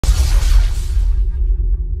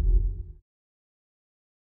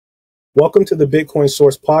Welcome to the Bitcoin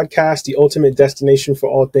Source Podcast, the ultimate destination for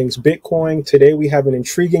all things Bitcoin. Today we have an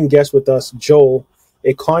intriguing guest with us, Joel,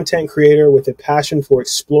 a content creator with a passion for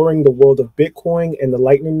exploring the world of Bitcoin and the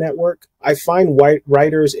Lightning Network. I find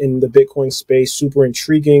writers in the Bitcoin space super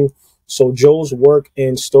intriguing, so Joel's work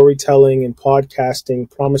in storytelling and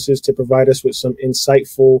podcasting promises to provide us with some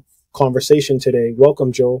insightful conversation today.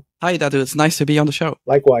 Welcome, Joel. Hi, Dadu. It's nice to be on the show.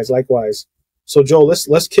 Likewise. So, Joel,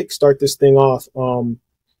 let's kickstart this thing off.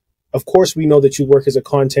 Of course, we know that you work as a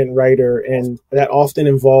content writer, and that often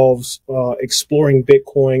involves exploring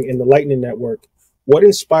Bitcoin and the Lightning Network. What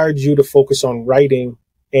inspired you to focus on writing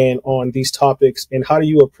and on these topics, and how do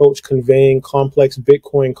you approach conveying complex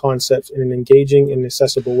Bitcoin concepts in an engaging and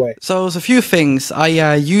accessible way? So there's a few things.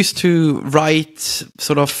 I used to write,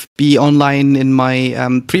 sort of be online in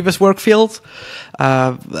my previous work field.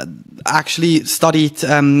 Actually studied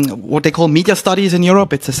what they call media studies in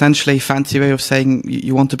Europe. It's essentially a fancy way of saying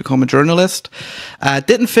you want to become a journalist.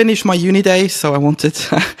 Didn't finish my uni days, so I wanted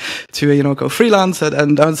to go freelance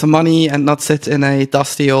and earn some money and not sit in a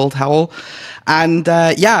dusty old hovel. And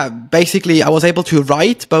basically I was able to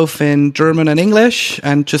write both in German and English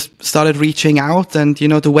and just started reaching out. And,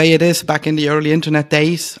 the way it is back in the early internet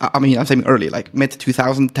days, I'm saying early, like mid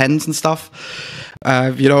 2010s and stuff. I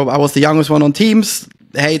was the youngest one on Teams.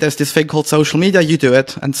 Hey, there's this thing called social media, you do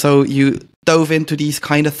it. And so you dove into these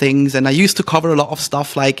kind of things. And I used to cover a lot of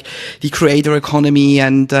stuff like the creator economy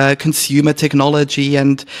and consumer technology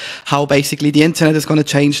and how basically the internet is going to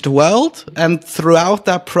change the world. And throughout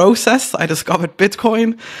that process, I discovered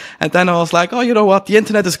Bitcoin. And then I was like, oh, you know what? The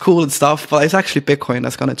internet is cool and stuff, but it's actually Bitcoin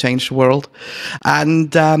that's going to change the world.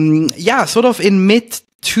 And sort of in mid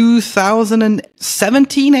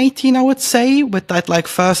 2017, 18, I would say, with that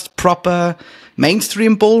first proper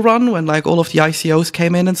mainstream bull run when all of the ICOs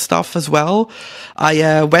came in and stuff as well.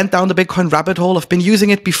 I went down the Bitcoin rabbit hole. I've been using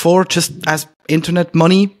it before just as internet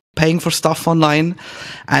money, paying for stuff online.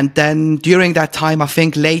 And then during that time, I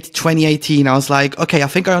think late 2018, I was like, okay, I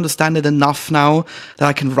think I understand it enough now that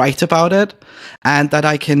I can write about it and that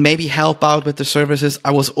I can maybe help out with the services I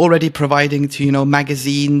was already providing to,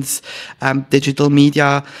 magazines, digital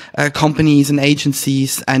media companies and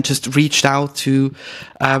agencies, and just reached out to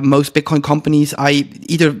most Bitcoin companies I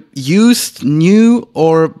either used, knew,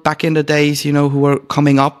 or back in the days, who were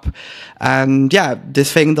coming up. And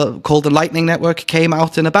this thing called the Lightning Network came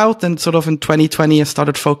out and about, and sort of in 2020, I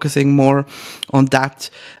started focusing more on that,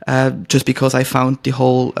 just because I found the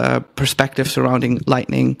whole perspective surrounding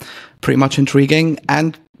Lightning pretty much intriguing,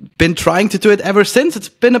 and been trying to do it ever since. It's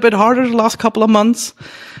been a bit harder the last couple of months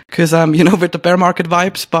because, with the bear market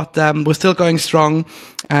vibes, but we're still going strong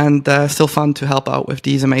and still fun to help out with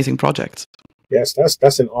these amazing projects. Yes,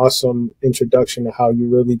 that's an awesome introduction to how you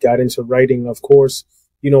really got into writing. Of course,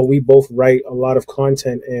 we both write a lot of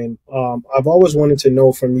content, and I've always wanted to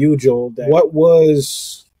know from you, Joel, that what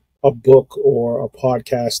was a book or a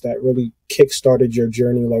podcast that really kickstarted your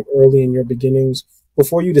journey, early in your beginnings,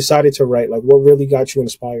 before you decided to write? What really got you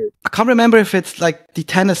inspired? I can't remember if it's the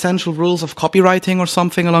 10 essential rules of copywriting or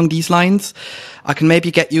something along these lines. I can maybe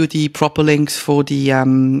get you the proper links for the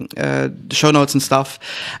show notes and stuff.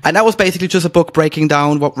 And that was basically just a book breaking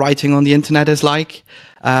down what writing on the internet is like.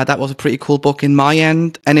 That was a pretty cool book in my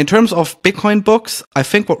end. And in terms of Bitcoin books, I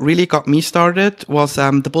think what really got me started was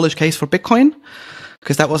The Bullish Case for Bitcoin,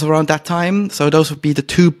 because that was around that time. So those would be the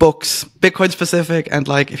two books, Bitcoin specific, and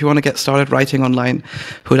if you want to get started writing online,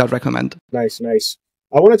 who would I recommend? Nice.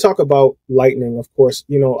 I want to talk about Lightning, of course.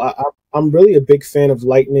 I'm really a big fan of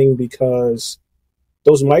Lightning because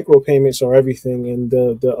those micropayments are everything, and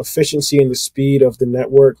the efficiency and the speed of the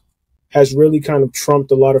network has really kind of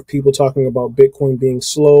trumped a lot of people talking about Bitcoin being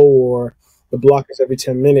slow or the block is every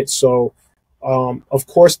 10 minutes. So of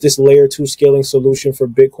course, this layer 2 scaling solution for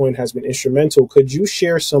Bitcoin has been instrumental. Could you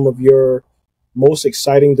share some of your most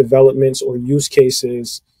exciting developments or use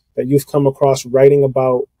cases that you've come across writing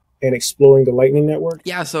about and exploring the Lightning Network?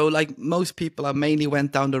 Yeah, so most people, I mainly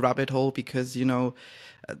went down the rabbit hole because,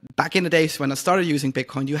 back in the days when I started using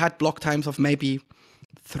Bitcoin, you had block times of maybe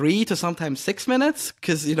 3 to sometimes 6 minutes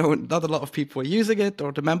because, not a lot of people were using it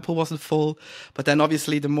or the mempool wasn't full. But then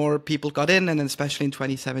obviously the more people got in, and then especially in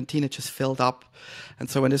 2017, it just filled up. And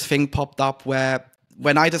so when this thing popped up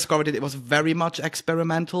when I discovered it, it was very much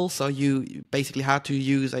experimental. So you basically had to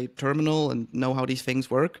use a terminal and know how these things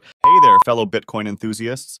work. Hey there, fellow Bitcoin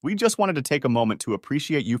enthusiasts. We just wanted to take a moment to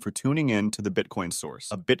appreciate you for tuning in to the Bitcoin Source,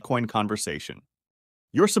 a Bitcoin conversation.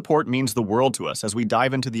 Your support means the world to us as we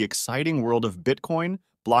dive into the exciting world of Bitcoin,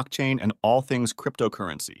 blockchain, and all things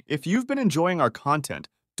cryptocurrency. If you've been enjoying our content,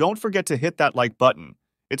 don't forget to hit that like button.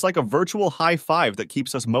 It's like a virtual high five that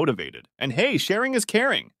keeps us motivated. And hey, sharing is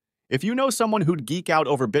caring. If you know someone who'd geek out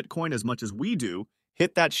over Bitcoin as much as we do,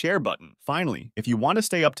 hit that share button. Finally, if you want to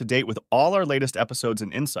stay up to date with all our latest episodes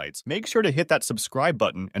and insights, make sure to hit that subscribe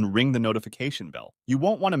button and ring the notification bell. You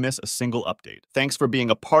won't want to miss a single update. Thanks for being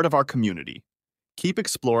a part of our community. Keep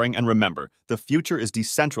exploring, and remember, the future is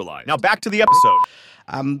decentralized. Now back to the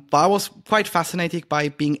episode. But I was quite fascinated by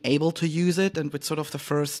being able to use it, and with sort of the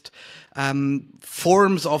first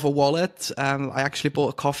forms of a wallet. I actually bought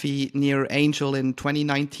a coffee near Angel in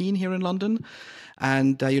 2019 here in London.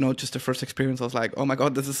 And, just the first experience, I was like, oh my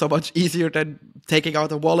God, this is so much easier than taking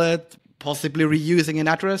out a wallet, possibly reusing an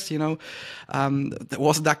address, That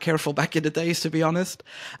wasn't that careful back in the days, to be honest.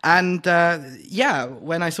 And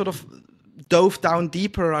when I sort of dove down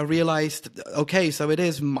deeper, I realized, okay, so it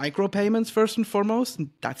is micropayments first and foremost, and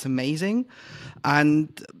that's amazing. And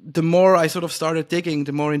the more I sort of started digging,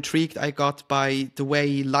 the more intrigued I got by the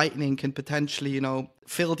way Lightning can potentially,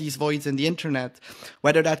 fill these voids in the internet,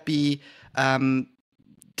 whether that be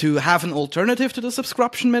to have an alternative to the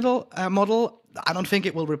subscription model. I don't think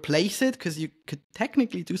it will replace it, because you could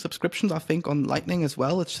technically do subscriptions, I think, on Lightning as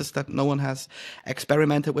well. It's just that no one has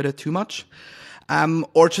experimented with it too much.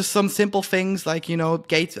 Or just some simple things like,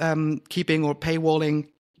 gate keeping or paywalling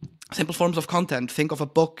simple forms of content. Think of a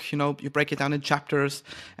book, you break it down in chapters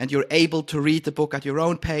and you're able to read the book at your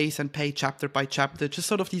own pace and pay chapter by chapter. Just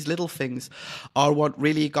sort of these little things are what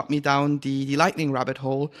really got me down the Lightning rabbit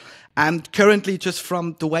hole. And currently, just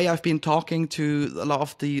from the way I've been talking to a lot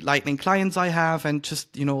of the Lightning clients I have, and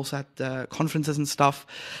just, also at conferences and stuff,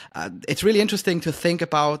 it's really interesting to think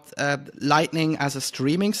about Lightning as a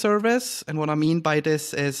streaming service. And what I mean by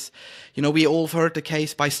this is, we all have heard the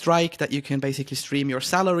case by Strike that you can basically stream your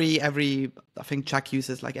salary I think Jack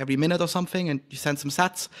uses like every minute or something, and you send some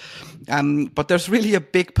sats. But there's really a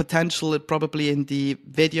big potential probably in the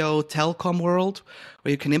video telecom world,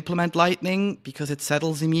 where you can implement Lightning because it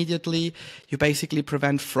settles immediately. You basically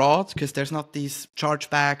prevent fraud because there's not these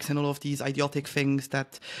chargebacks and all of these idiotic things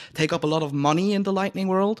that take up a lot of money in the Lightning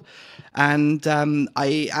world. And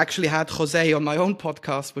I actually had Jose on my own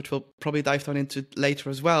podcast, which we'll probably dive down into later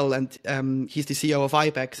as well. And he's the CEO of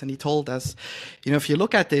IBEX, and he told us, if you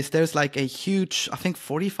look at this, there's like a huge, I think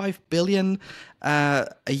 45 billion a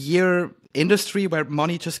year industry where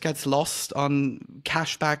money just gets lost on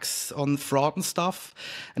cashbacks, on fraud and stuff.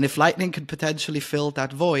 And if Lightning could potentially fill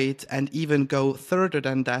that void and even go further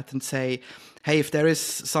than that and say, hey, if there is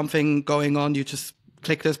something going on, you just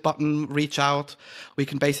click this button, reach out, we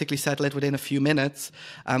can basically settle it within a few minutes.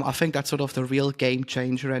 I think that's sort of the real game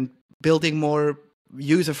changer, and building more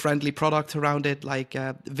user-friendly products around it, like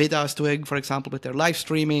Vida is doing, for example, with their live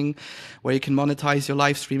streaming, where you can monetize your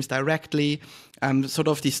live streams directly. Sort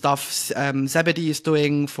of the stuff Zebedee is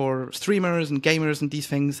doing for streamers and gamers and these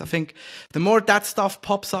things. I think the more that stuff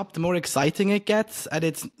pops up, the more exciting it gets. And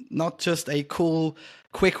it's not just a cool,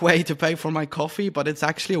 quick way to pay for my coffee, but it's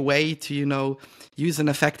actually a way to, use an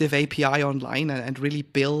effective API online and really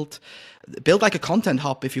build like a content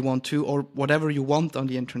hub if you want to, or whatever you want on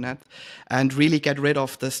the internet, and really get rid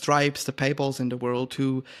of the Stripes, the PayPals in the world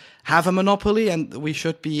who have a monopoly. And we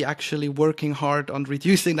should be actually working hard on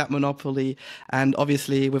reducing that monopoly. And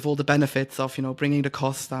obviously with all the benefits of, bringing the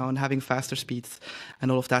costs down, having faster speeds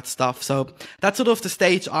and all of that stuff. So that's sort of the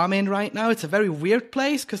stage I'm in right now. It's a very weird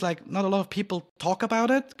place because like not a lot of people talk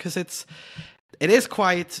about it, because it is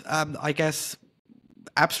quite, I guess,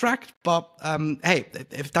 abstract, but hey,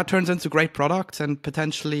 if that turns into great products and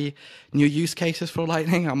potentially new use cases for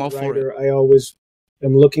Lightning, I'm all for it. I always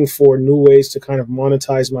am looking for new ways to kind of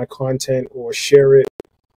monetize my content or share it.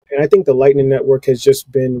 And I think the Lightning Network has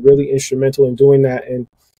just been really instrumental in doing that. And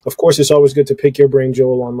of course, it's always good to pick your brain,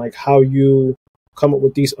 Joel, on like how you come up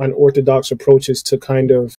with these unorthodox approaches to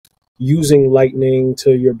kind of using Lightning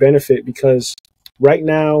to your benefit. Because right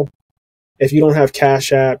now, if you don't have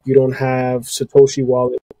Cash App, you don't have Satoshi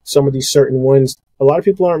Wallet, some of these certain ones, a lot of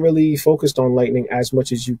people aren't really focused on Lightning as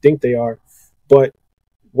much as you think they are. But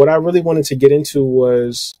what I really wanted to get into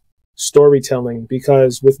was storytelling,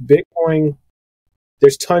 because with Bitcoin,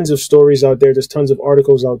 there's tons of stories out there. There's tons of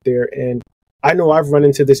articles out there. And I know I've run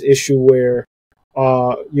into this issue where,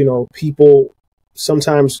 people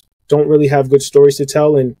sometimes don't really have good stories to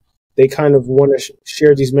tell, and they kind of want to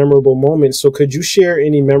share these memorable moments. So could you share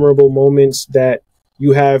any memorable moments that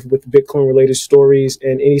you have with Bitcoin related stories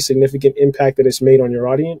and any significant impact that it's made on your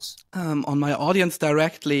audience? On my audience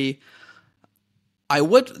directly, I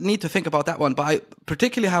would need to think about that one, but I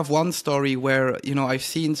particularly have one story where, I've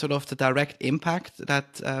seen sort of the direct impact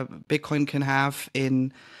that Bitcoin can have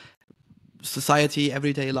in society,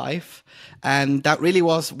 everyday life. And that really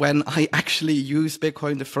was when I actually used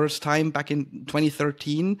Bitcoin the first time back in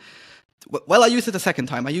 2013 Well, I used it a second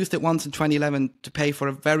time. I used it once in 2011 to pay for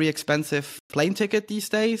a very expensive plane ticket these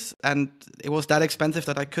days. And it was that expensive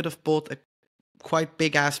that I could have bought a quite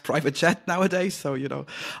big ass private jet nowadays. So, I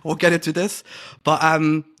won't get into this. But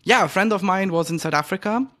a friend of mine was in South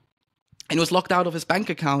Africa and was locked out of his bank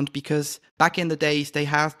account because back in the days they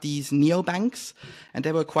had these neobanks, and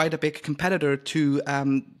they were quite a big competitor to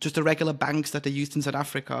just the regular banks that they used in South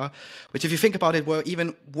Africa, which, if you think about it, were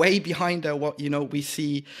even way behind what we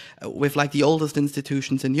see with like the oldest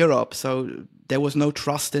institutions in Europe. So there was no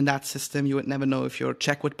trust in that system. You would never know if your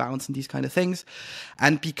check would bounce and these kind of things.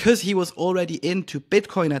 And because he was already into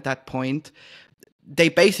Bitcoin at that point, they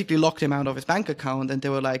basically locked him out of his bank account, and they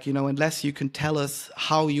were like, unless you can tell us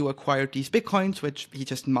how you acquired these Bitcoins, which he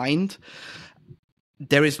just mined,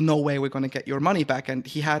 there is no way we're going to get your money back. And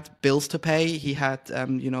he had bills to pay. He had,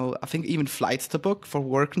 I think even flights to book for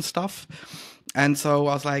work and stuff. And so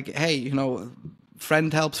I was like, hey,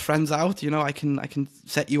 friend helps friends out. I can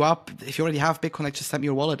set you up. If you already have Bitcoin, like, just send me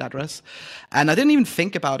your wallet address. And I didn't even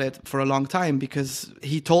think about it for a long time because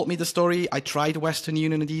he told me the story. I tried Western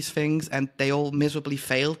Union and these things, and they all miserably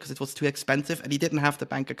failed because it was too expensive, and he didn't have the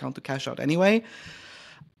bank account to cash out anyway.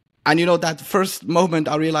 And that first moment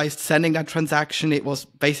I realized sending that transaction, it was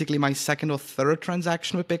basically my second or third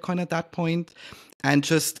transaction with Bitcoin at that point. And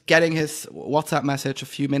just getting his WhatsApp message a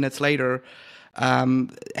few minutes later,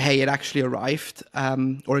 hey, it actually arrived,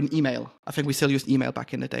 or an email. I think we still used email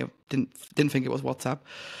back in the day. Didn't think it was WhatsApp.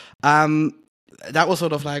 That was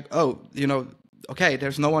sort of like, oh, okay,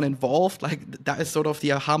 there's no one involved. Like, that is sort of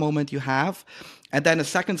the aha moment you have. And then a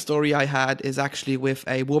second story I had is actually with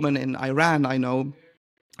a woman in Iran I know,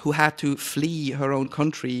 who had to flee her own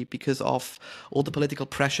country because of all the political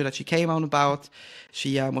pressure that she came on about.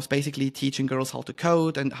 She was basically teaching girls how to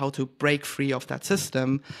code and how to break free of that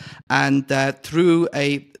system. And through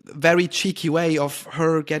a very cheeky way of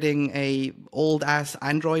her getting a old ass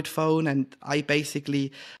Android phone, and I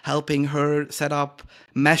basically helping her set up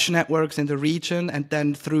mesh networks in the region, and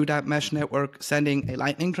then through that mesh network sending a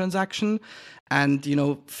Lightning transaction, and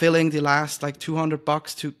filling the last like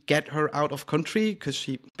 $200 to get her out of country, because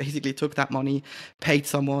she basically took that money, paid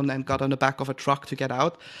someone, and got on the back of a truck to get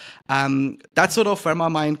out. That's sort of where my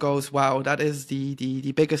mind goes, wow, that is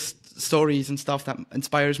the biggest stories and stuff that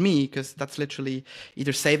inspires me, because that's literally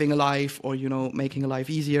either saving a life or making a life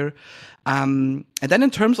easier. And then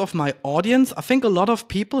in terms of my audience, I think a lot of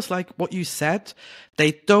people, it's like what you said,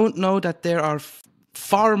 they don't know that there are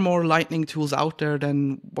far more Lightning tools out there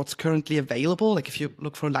than what's currently available. Like, if you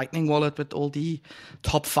look for a Lightning wallet with all the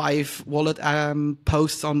top 5 wallet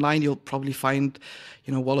posts online, you'll probably find,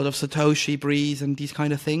 Wallet of Satoshi, Breeze, and these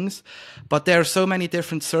kind of things. But there are so many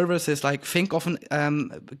different services. Like, think of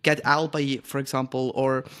Get Albi, for example,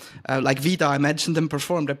 or like Vita. I mentioned them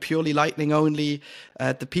before. They're purely Lightning only.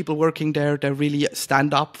 The people working there, they really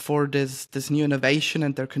stand up for this new innovation,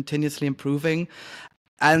 and they're continuously improving.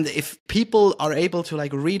 And if people are able to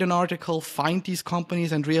like read an article, find these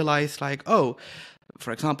companies, and realize like, oh,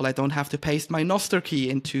 for example, I don't have to paste my Nostr key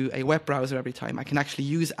into a web browser every time. I can actually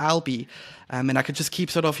use Albi, and I could just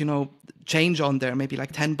keep sort of, change on there, maybe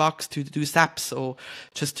like $10 to do zaps, or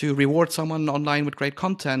just to reward someone online with great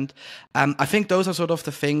content. I think those are sort of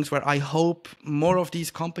the things where I hope more of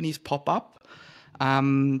these companies pop up.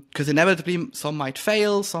 Because inevitably some might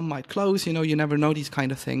fail, some might close, you never know these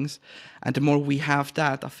kind of things. And the more we have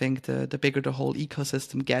that, I think the bigger the whole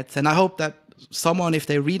ecosystem gets. And I hope that someone, if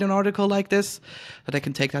they read an article like this, that they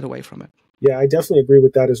can take that away from it. Yeah, I definitely agree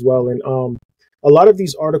with that as well. And a lot of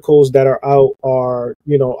these articles that are out are,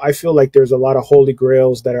 I feel like there's a lot of holy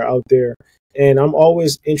grails that are out there. And I'm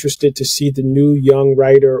always interested to see the new young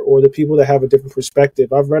writer or the people that have a different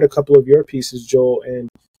perspective. I've read a couple of your pieces, Joel, and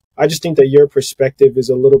I just think that your perspective is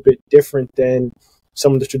a little bit different than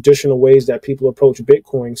some of the traditional ways that people approach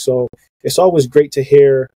Bitcoin. So it's always great to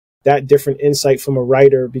hear that different insight from a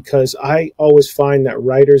writer, because I always find that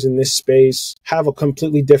writers in this space have a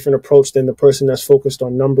completely different approach than the person that's focused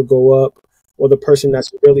on number go up, or the person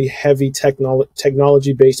that's really heavy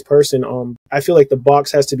technology-based person. I feel like the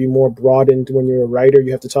box has to be more broadened when you're a writer.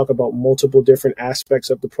 You have to talk about multiple different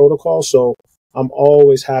aspects of the protocol. So I'm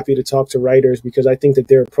always happy to talk to writers, because I think that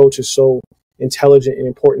their approach is so intelligent and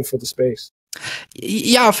important for the space.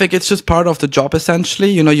 Yeah, I think it's just part of the job,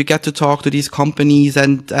 essentially. You get to talk to these companies,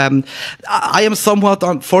 and I am somewhat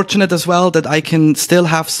unfortunate as well that I can still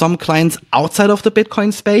have some clients outside of the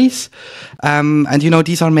Bitcoin space. And,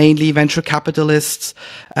 these are mainly venture capitalists.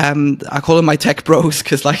 I call them my tech bros,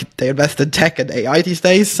 because like they invest in tech and AI these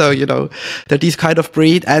days. So, they're these kind of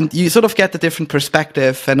breed, and you sort of get the different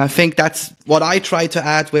perspective. And I think that's what I try to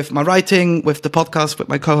add with my writing, with the podcast, with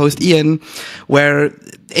my co-host Ian, where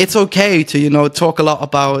it's okay to, talk a lot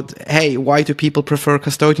about, hey, why do people prefer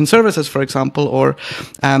custodian services, for example, or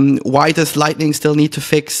why does Lightning still need to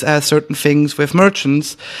fix certain things with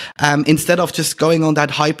merchants, instead of just going on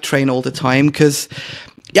that hype train all the time. Because,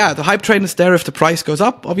 yeah, the hype train is there if the price goes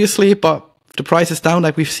up, obviously, but if the price is down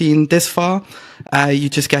like we've seen this far, you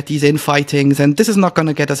just get these infightings, and this is not going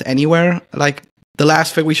to get us anywhere. Like, the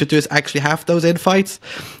last thing we should do is actually have those infights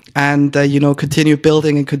and, continue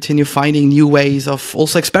building and continue finding new ways of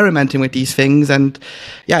also experimenting with these things. And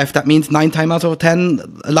yeah, if that means 9 times out of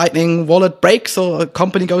 10, a Lightning wallet breaks or a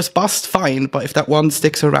company goes bust, fine. But if that one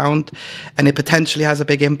sticks around and it potentially has a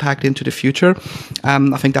big impact into the future,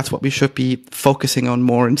 I think that's what we should be focusing on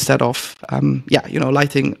more instead of,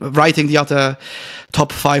 writing the other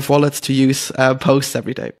top 5 wallets to use posts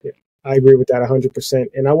every day. Yeah. I agree with that 100%.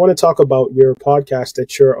 And I want to talk about your podcast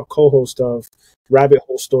that you're a co-host of, Rabbit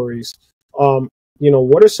Hole Stories.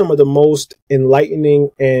 What are some of the most enlightening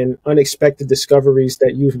and unexpected discoveries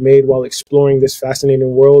that you've made while exploring this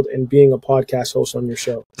fascinating world and being a podcast host on your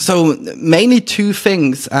show? So mainly 2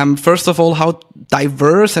 things. First of all, how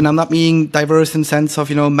diverse, and I'm not meaning diverse in sense of,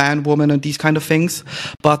 man, woman, and these kind of things,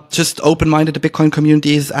 but just open-minded the Bitcoin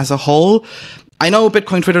community is as a whole. I know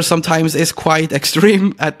Bitcoin Twitter sometimes is quite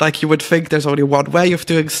extreme, like you would think there's only one way of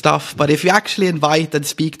doing stuff. But if you actually invite and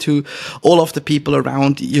speak to all of the people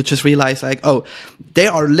around, you just realize like, oh, they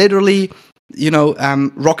are literally,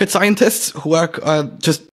 rocket scientists who work,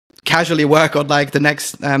 just casually work on like the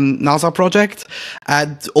next NASA project,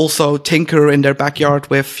 and also tinker in their backyard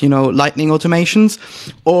with, Lightning automations.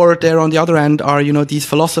 Or they're on the other end are, these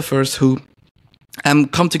philosophers who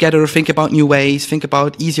come together, think about new ways, think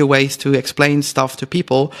about easier ways to explain stuff to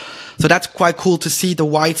people. So that's quite cool to see the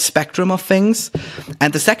wide spectrum of things.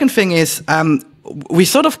 And the second thing is, we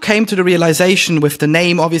sort of came to the realization with the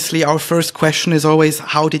name. Obviously, our first question is always,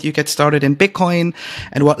 how did you get started in Bitcoin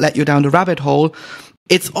and what led you down the rabbit hole?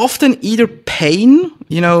 It's often either pain,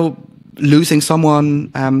 losing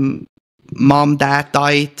someone, mom, dad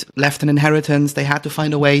died, left an inheritance. They had to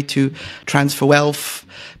find a way to transfer wealth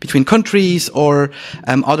between countries, or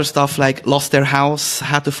other stuff like lost their house,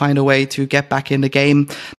 had to find a way to get back in the game.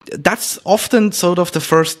 That's often sort of the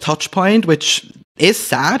first touch point, which is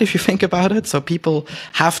sad if you think about it. So people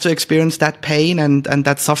have to experience that pain and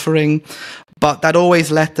that suffering. But that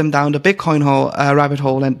always led them down the Bitcoin rabbit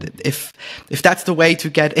hole. And if that's the way to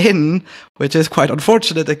get in, which is quite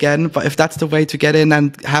unfortunate again, but if that's the way to get in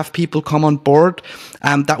and have people come on board,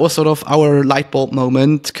 that was sort of our light bulb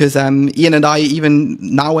moment. Because Ian and I, even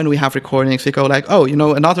now when we have recordings, we go like, oh,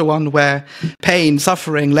 another one where pain,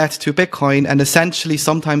 suffering led to Bitcoin, and essentially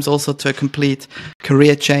sometimes also to a complete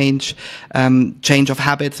career change, change of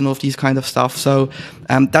habits and all of these kind of stuff. So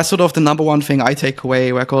that's sort of the number one thing I take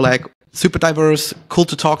away, where I go like, super diverse, cool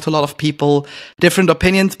to talk to a lot of people, different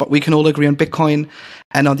opinions, but we can all agree on Bitcoin.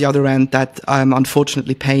 And on the other end, that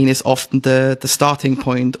unfortunately pain is often the starting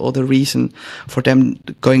point or the reason for them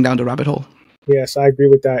going down the rabbit hole. Yes, I agree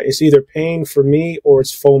with that. It's either pain for me or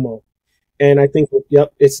it's FOMO. And I think,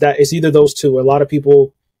 it's either those two. A lot of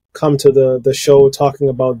people come to the show talking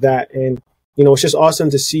about that. And, it's just awesome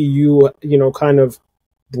to see you, kind of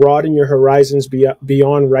broaden your horizons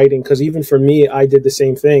beyond writing. Because even for me, I did the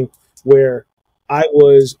same thing, where I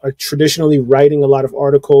was traditionally writing a lot of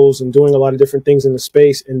articles and doing a lot of different things in the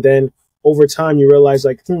space. And then over time, you realize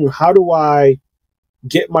like, how do I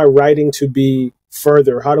get my writing to be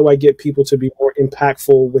further? How do I get people to be more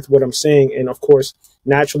impactful with what I'm saying? And of course,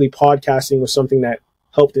 naturally, podcasting was something that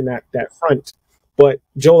helped in that front. But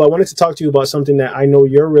Joel, I wanted to talk to you about something that I know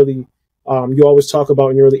you're really, you always talk about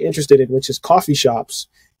and you're really interested in, which is coffee shops.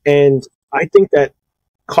 And I think that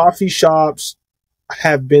coffee shops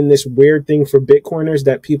have been this weird thing for Bitcoiners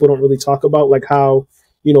that people don't really talk about, like how,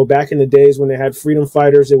 back in the days when they had freedom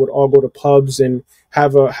fighters, they would all go to pubs and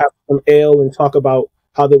have some ale and talk about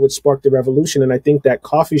how they would spark the revolution. And I think that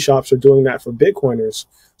coffee shops are doing that for Bitcoiners.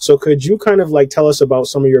 So could you kind of like tell us about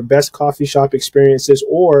some of your best coffee shop experiences,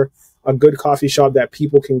 or a good coffee shop that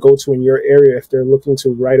people can go to in your area if they're looking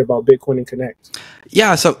to write about Bitcoin and connect?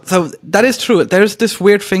 Yeah, so that is true. There's this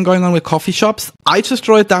weird thing going on with coffee shops. I just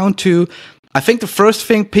draw it down to, I think the first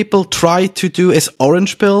thing people try to do is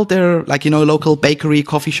orange pill their, like, local bakery,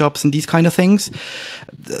 coffee shops and these kind of things,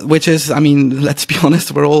 which is, let's be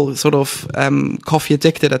honest, we're all sort of coffee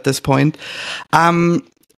addicted at this point.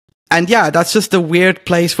 And yeah, that's just a weird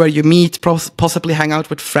place where you meet, possibly hang out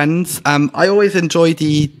with friends. I always enjoy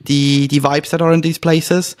the vibes that are in these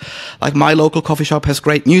places. Like my local coffee shop has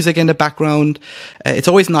great music in the background. It's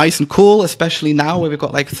always nice and cool, especially now where we've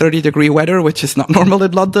got like 30-degree weather, which is not normal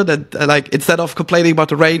in London. And like instead of complaining about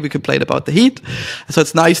the rain, we complain about the heat. So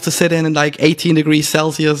it's nice to sit in like 18 degrees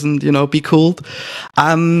Celsius and, you know, be cooled.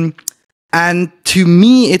 And to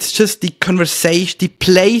me, it's just the conversation, the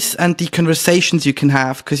place and the conversations you can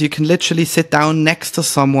have, because you can literally sit down next to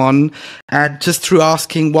someone and just through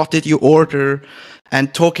asking, what did you order?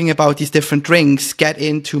 And talking about these different drinks, get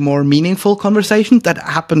into more meaningful conversations that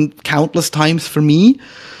happen countless times for me,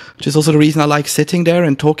 which is also the reason I like sitting there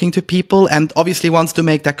and talking to people. And obviously once to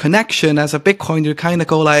make that connection as a Bitcoin, you kind of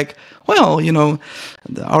go like, well, you know,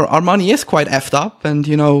 our money is quite effed up, and,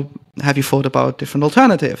 you know, have you thought about different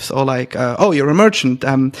alternatives? Or like, oh, you're a merchant.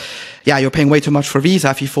 Yeah, you're paying way too much for Visa.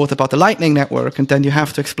 Have you thought about the Lightning Network? And then you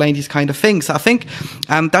have to explain these kind of things. I think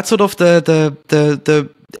that's sort of the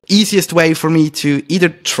easiest way for me to either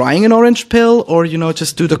trying an orange pill or, you know,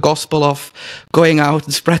 just do the gospel of going out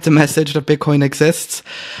and spread the message that Bitcoin exists.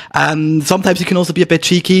 Sometimes you can also be a bit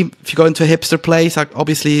cheeky. If you go into a hipster place, like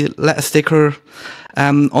obviously let a sticker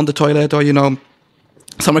on the toilet, or, you know,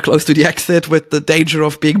 somewhere close to the exit, with the danger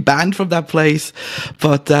of being banned from that place.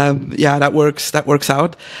 But yeah, that works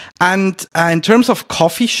out. And in terms of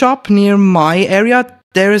coffee shop near my area,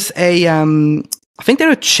 there's a I think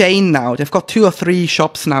they're a chain now. They've got 2 or 3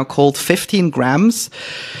 shops now called 15 Grams.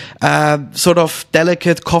 Sort of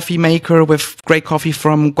delicate coffee maker with great coffee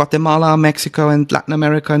from Guatemala, Mexico, and Latin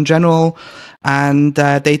America in general. And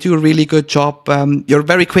they do a really good job. You're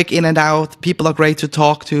very quick in and out. People are great to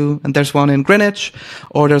talk to. And there's one in Greenwich,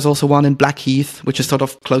 or there's also one in Blackheath, which is sort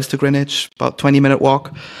of close to Greenwich, about 20-minute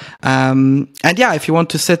walk. And yeah, if you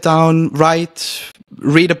want to sit down, write,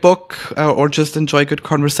 read a book, or just enjoy good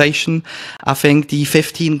conversation, I think the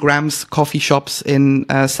 15 Grams coffee shops in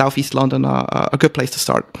Southeast London are a good place to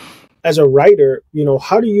start. As a writer, you know,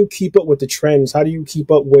 how do you keep up with the trends? How do you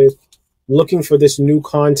keep up with looking for this new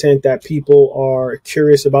content that people are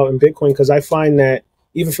curious about in Bitcoin? Because I find that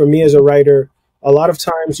even for me as a writer, a lot of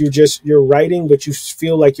times you're writing, but you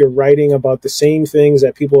feel like you're writing about the same things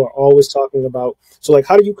that people are always talking about. So like,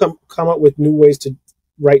 how do you come up with new ways to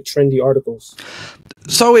write trendy articles?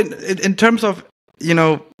 So in terms of, you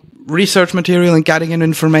know, research material and getting in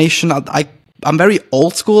information, I'm very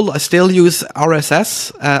old school. I still use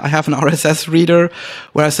RSS. I have an RSS reader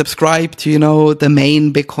where I subscribe to, you know, the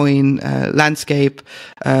main Bitcoin landscape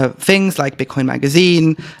things like Bitcoin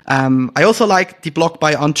Magazine. I also like the blog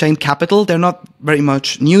by Unchained Capital. They're not very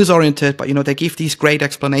much news oriented, but, you know, they give these great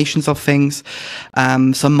explanations of things.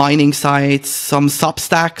 Some mining sites, some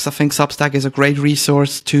Substacks. I think Substack is a great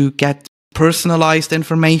resource to get personalized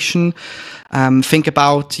information. Think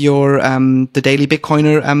about your the Daily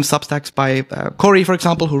Bitcoiner Substacks by Corey, for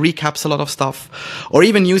example, who recaps a lot of stuff, or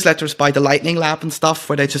even newsletters by the Lightning Lab and stuff,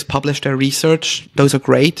 where they just publish their research. Those are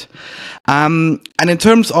great. And in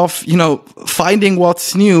terms of, you know, finding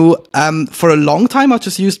what's new, for a long time I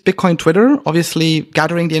just used Bitcoin Twitter, obviously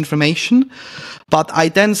gathering the information. But I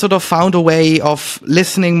then sort of found a way of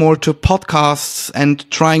listening more to podcasts and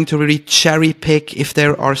trying to really cherry pick if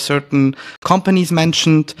there are certain companies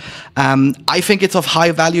mentioned. I think it's of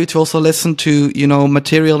high value to also listen to, you know,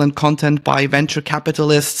 material and content by venture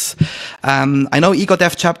capitalists. I know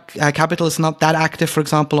EgoDev Capital is not that active, for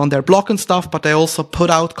example, on their blog and stuff, but they also put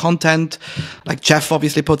out content. Like Jeff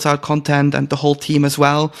obviously puts out content, and the whole team as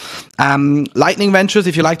well. Lightning Ventures,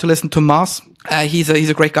 if you like to listen to Mas, he's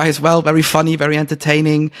a great guy as well. Very funny, very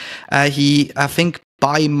entertaining. He, I think,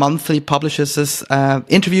 bi-monthly publishes his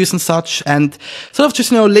interviews and such, and sort of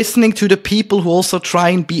just, you know, listening to the people who also try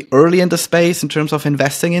and be early in the space in terms of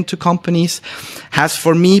investing into companies has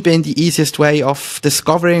for me been the easiest way of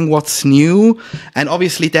discovering what's new, and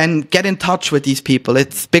obviously then get in touch with these people.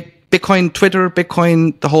 It's Bitcoin Twitter,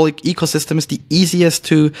 Bitcoin, the whole ecosystem is the easiest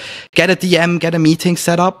to get a DM, get a meeting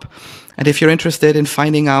set up. And if you're interested in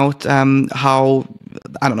finding out how,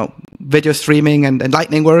 I don't know, video streaming and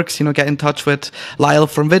Lightning works, you know, get in touch with Lyle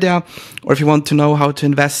from Vidya. Or if you want to know how to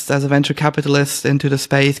invest as a venture capitalist into the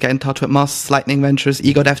space, get in touch with Mus, Lightning Ventures,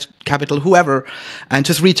 EgoDev Capital, whoever, and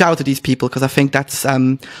just reach out to these people, because I think that's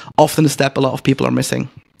often a step a lot of people are missing.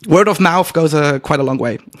 Word of mouth goes quite a long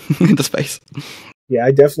way in the space. Yeah,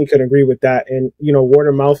 I definitely could agree with that. And, you know, word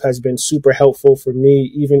of mouth has been super helpful for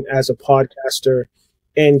me, even as a podcaster,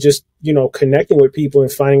 and just, you know, connecting with people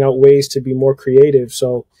and finding out ways to be more creative.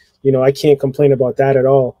 So, you know, I can't complain about that at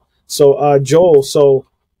all. So, Joel,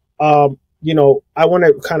 you know, I want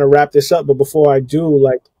to kind of wrap this up, but before I do,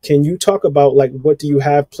 like, can you talk about like what do you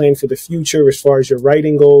have planned for the future as far as your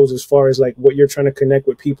writing goes, as far as like what you're trying to connect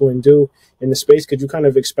with people and do in the space? Could you kind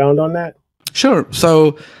of expound on that? Sure.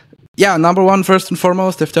 So, yeah, number one, first and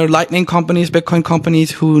foremost, if there are Lightning companies, Bitcoin companies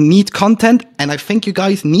who need content, and I think you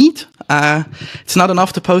guys need, it's not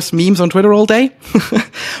enough to post memes on Twitter all day.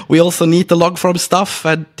 We also need the log form stuff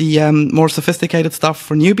and the more sophisticated stuff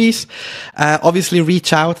for newbies. Obviously,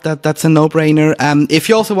 reach out. That's a no-brainer. If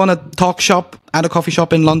you also want to talk shop at a coffee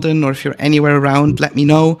shop in London, or if you're anywhere around, let me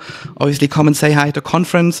know. Obviously, come and say hi at the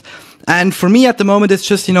conference. And for me at the moment, it's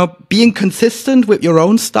just, you know, being consistent with your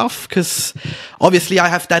own stuff, because obviously I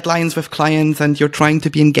have deadlines with clients and you're trying to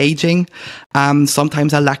be engaging.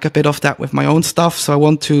 Sometimes I lack a bit of that with my own stuff. So I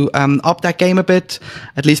want to up that game a bit,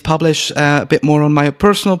 at least publish a bit more on my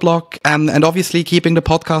personal blog, and obviously keeping the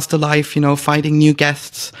podcast alive, you know, finding new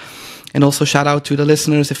guests. And also shout out to the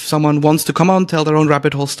listeners. If someone wants to come on, tell their own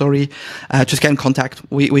rabbit hole story, just get in contact.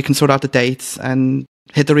 We can sort out the dates and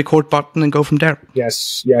hit the record button and go from there.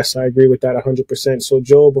 Yes, I agree with that 100%. So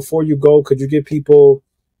Joel, before you go, could you give people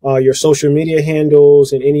your social media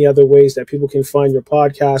handles and any other ways that people can find your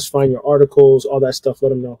podcast, find your articles, all that stuff? Let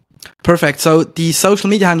them know. Perfect. So the social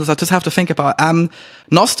media handles, I just have to think about.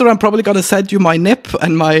 Noster, I'm probably going to send you my NIP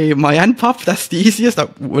and my NPUB. That's the easiest. I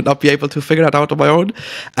would not be able to figure that out on my own.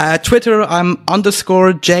 Twitter, I'm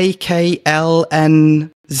 _JKLNZ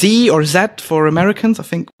or Z for Americans. I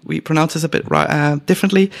think we pronounce this a bit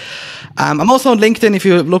differently. I'm also on LinkedIn. If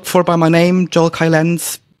you look for by my name, Joel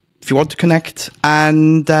Lenz, if you want to connect.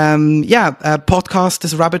 And podcast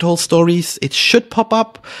is Rabbit Hole Stories. It should pop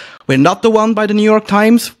up. We're not the one by the New York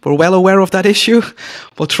Times. We're well aware of that issue.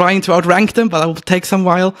 We're trying to outrank them, but that will take some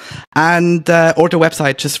while. And or the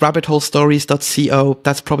website, just rabbitholestories.co.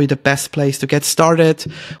 That's probably the best place to get started.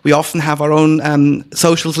 We often have our own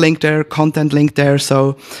socials linked there, content linked there.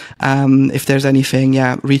 So if there's anything,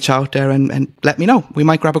 reach out there and let me know. We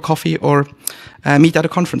might grab a coffee or meet at a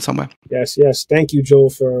conference somewhere. Yes. Thank you, Joel,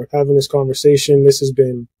 for having this conversation. This has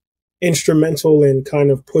been instrumental in kind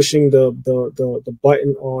of pushing the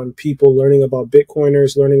button on people learning about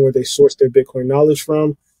Bitcoiners, learning where they source their Bitcoin knowledge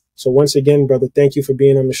from. So once again, brother, thank you for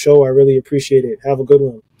being on the show. I really appreciate it. Have a good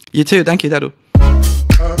one. You too. Thank you, Dadu.